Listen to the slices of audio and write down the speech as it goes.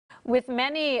With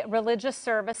many religious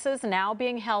services now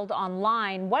being held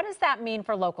online, what does that mean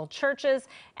for local churches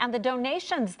and the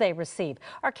donations they receive?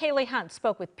 Our Kaylee Hunt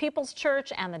spoke with People's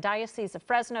Church and the Diocese of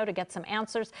Fresno to get some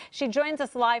answers. She joins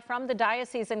us live from the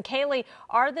diocese. And Kaylee,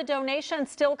 are the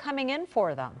donations still coming in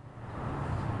for them?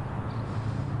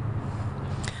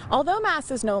 Although Mass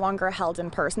is no longer held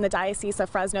in person, the Diocese of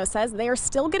Fresno says they are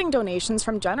still getting donations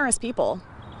from generous people.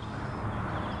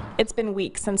 It's been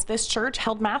weeks since this church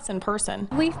held Mass in person.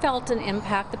 We felt an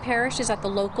impact. The parishes at the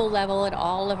local level at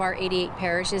all of our 88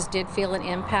 parishes did feel an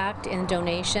impact in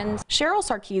donations. Cheryl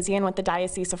Sarkeesian with the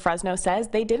Diocese of Fresno says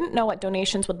they didn't know what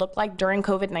donations would look like during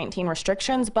COVID-19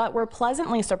 restrictions, but were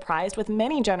pleasantly surprised with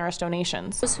many generous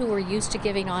donations. Those who were used to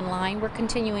giving online were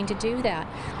continuing to do that.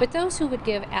 But those who would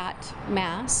give at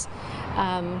Mass,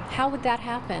 how would that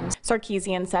happen?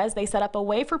 Sarkeesian says they set up a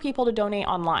way for people to donate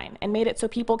online and made it so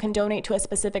people can donate to a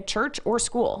specific church or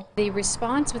school. The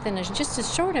response within just a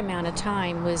short amount of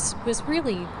time was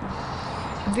really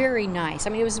very nice. I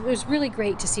mean, it was really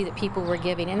great to see that people were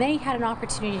giving, and they had an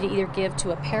opportunity to either give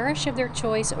to a parish of their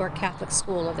choice or a Catholic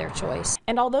school of their choice.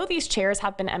 And although these chairs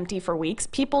have been empty for weeks,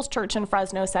 People's Church in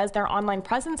Fresno says their online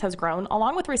presence has grown,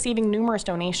 along with receiving numerous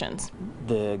donations.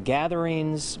 The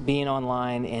gatherings being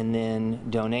online and then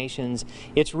donations,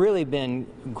 it's really been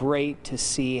great to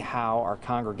see how our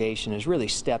congregation has really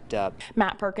stepped up.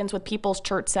 Matt Perkins with People's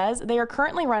Church says they are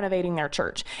currently renovating their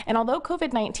church, and although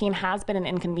COVID-19 has been an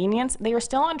inconvenience, they are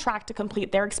still on track to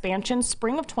complete their expansion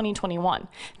spring of 2021,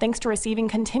 thanks to receiving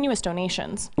continuous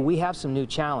donations. We have some new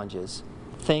challenges,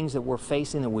 things that we're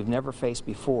facing that we've never faced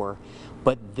before,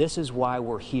 but this is why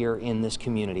we're here in this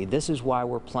community. This is why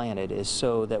we're planted, is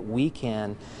so that we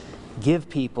can give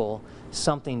people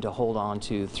something to hold on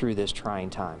to through this trying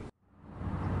time.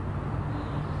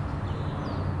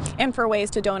 And for ways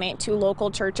to donate to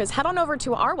local churches, head on over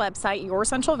to our website,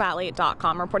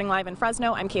 yourcentralvalley.com. Reporting live in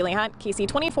Fresno, I'm Kaylee Hunt,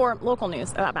 KC24, local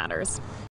news that matters.